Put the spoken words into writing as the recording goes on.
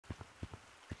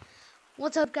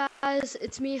What's up, guys?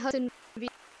 It's me, HudsonVR,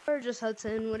 or just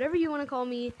Hudson, whatever you want to call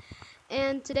me.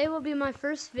 And today will be my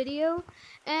first video,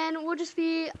 and I'll just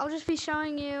be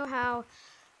showing you how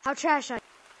trash I am.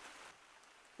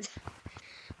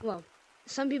 Well,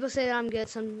 some people say that I'm good,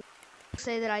 some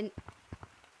say that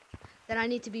I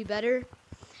need to be better.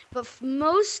 But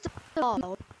most of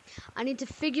all, I need to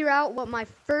figure out what my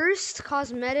first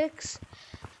cosmetics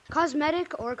I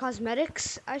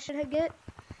should get.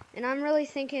 And I'm really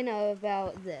thinking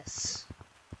about this.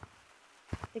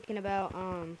 I'm thinking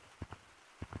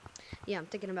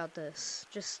about this.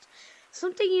 Just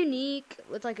something unique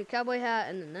with like a cowboy hat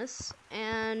and then this.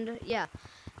 And yeah.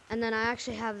 And then I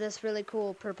actually have this really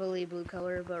cool purpley blue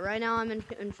color. But right now I'm in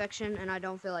infection and I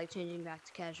don't feel like changing back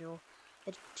to casual.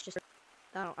 It's just,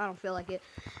 I don't feel like it.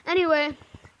 Anyway.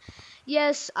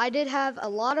 Yes, I did have a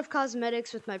lot of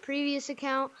cosmetics with my previous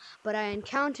account, but I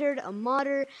encountered a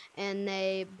modder and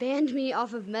they banned me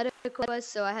off of medical advice,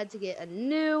 so I had to get a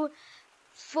new,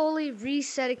 fully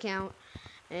reset account,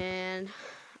 and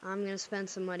I'm going to spend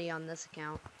some money on this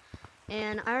account.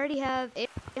 And I already have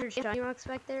 800 shiny rocks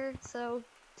back there, so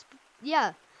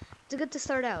yeah, it's good to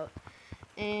start out.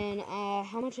 And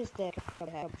how much is that?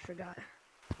 I forgot.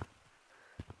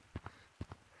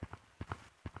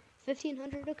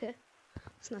 1,500, okay.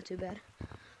 It's not too bad.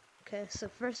 Okay, so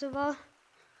first of all,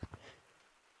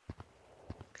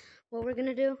 what we're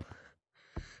gonna do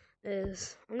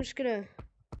is I'm just gonna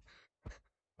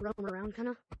run around,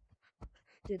 kinda.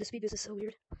 Dude, the speed boost is so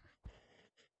weird.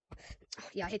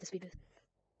 Yeah, I hate the speed boost.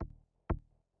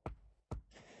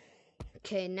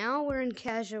 Okay, now we're in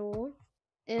casual,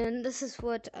 and this is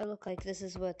what I look like. This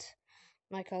is what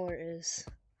my color is.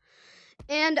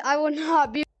 And I will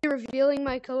not be revealing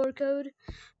my color code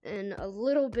in a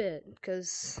little bit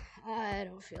because I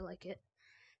don't feel like it.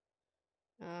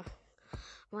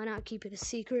 Why not keep it a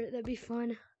secret? That'd be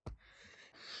fun.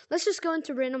 Let's just go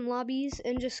into random lobbies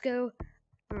and just go,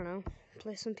 I don't know,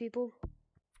 play some people.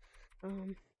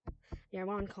 Yeah, I'm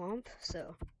on comp,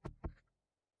 so.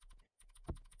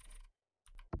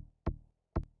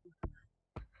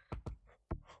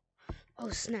 Oh,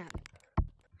 snap.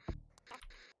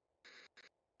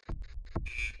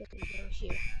 Let me go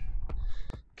here.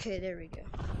 Okay, there we go.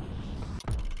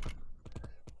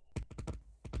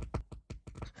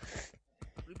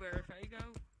 Blueberry, how you go?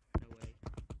 No way.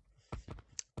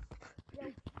 Yo.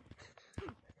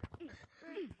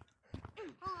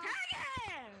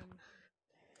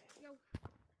 Yo.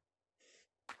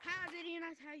 How did he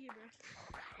not tell you, bro?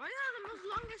 Why are the most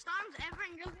longest arms ever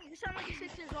and you sound like you're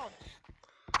 6 years old?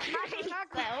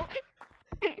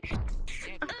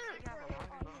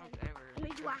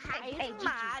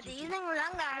 Do you think we're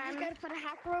done, guys? I just gotta put a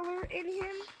hacker alert in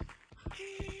him.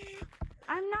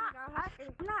 I'm not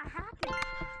hacking.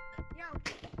 Yo,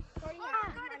 I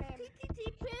got a TTT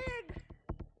pig.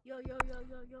 Yo.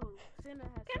 Cinna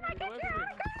has. Can I get your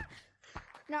hacker?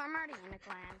 No, I'm already in a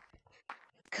clan.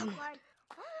 Come on. Like,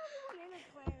 why is everyone in a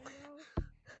clan, yo?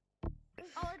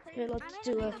 Oh, it's Here, let's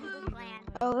do a clan.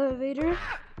 elevatoring.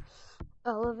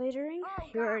 Oh,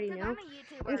 You already God, 'cause know. I'm a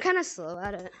YouTuber. I'm kind of slow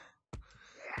at it.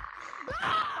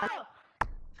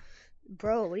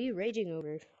 Bro, what are you raging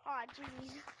over? Oh,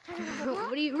 jeez.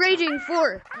 What are you raging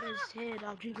for? Cut his head,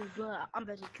 I'll drink his blood. I'm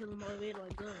about to kill him all the way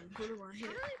like gun. Put him on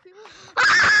him.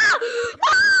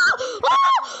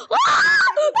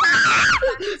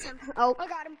 Oh, I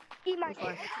got him. Eat my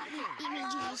fine. Eat me,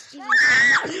 Jesus.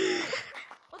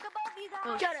 Look above you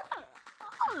guys. Shut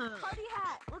up. Party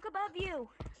hat. Look above you.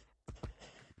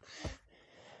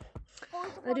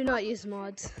 I do not use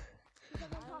mods.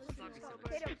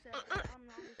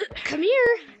 Come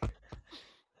here.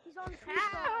 He's on no,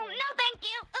 thank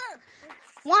you.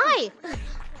 Why?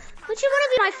 Don't you want to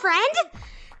be my friend?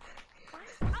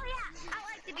 Oh yeah, I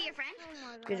like to be your friend.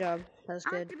 Good job. That was I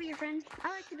like good. to be your friend. I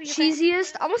like to be your friend.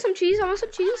 Cheesiest. I want some cheese. I want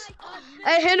some cheese.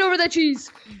 Hey, hand over that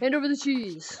cheese. Hand over the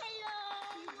cheese.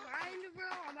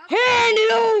 Hand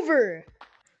it over.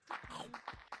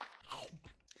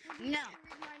 No.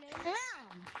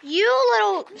 You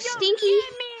little stinky.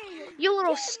 You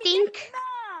little stink.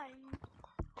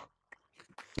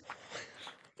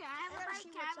 Can I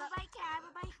have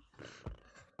a bite?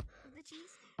 The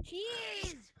cheese?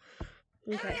 Cheese!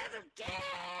 Okay.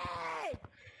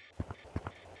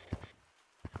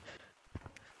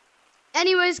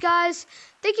 Anyways, guys,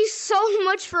 thank you so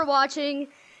much for watching.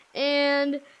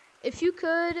 And if you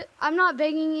could, I'm not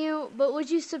begging you, but would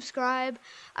you subscribe?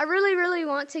 I really, really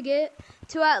want to get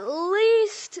to at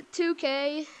least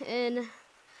 2K in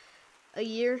a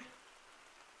year.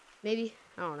 Maybe.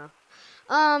 I don't know.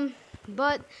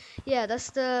 But yeah, that's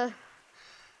the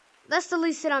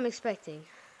least that I'm expecting.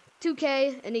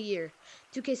 2K in a year.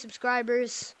 2K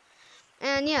subscribers.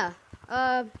 And yeah,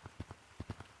 a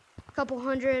couple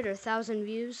hundred or 1,000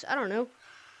 views. I don't know.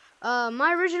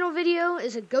 My original video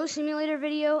is a Ghost Simulator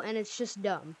video, and it's just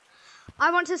dumb.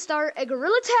 I want to start a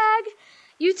Gorilla Tag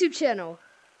YouTube channel,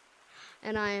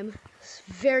 and I am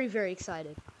very, very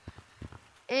excited.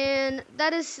 And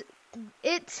that is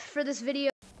it for this video.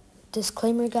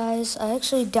 Disclaimer, guys, I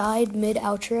actually died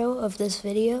mid-outro of this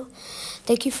video.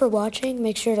 Thank you for watching.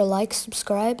 Make sure to like,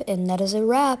 subscribe, and that is a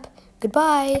wrap.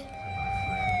 Goodbye.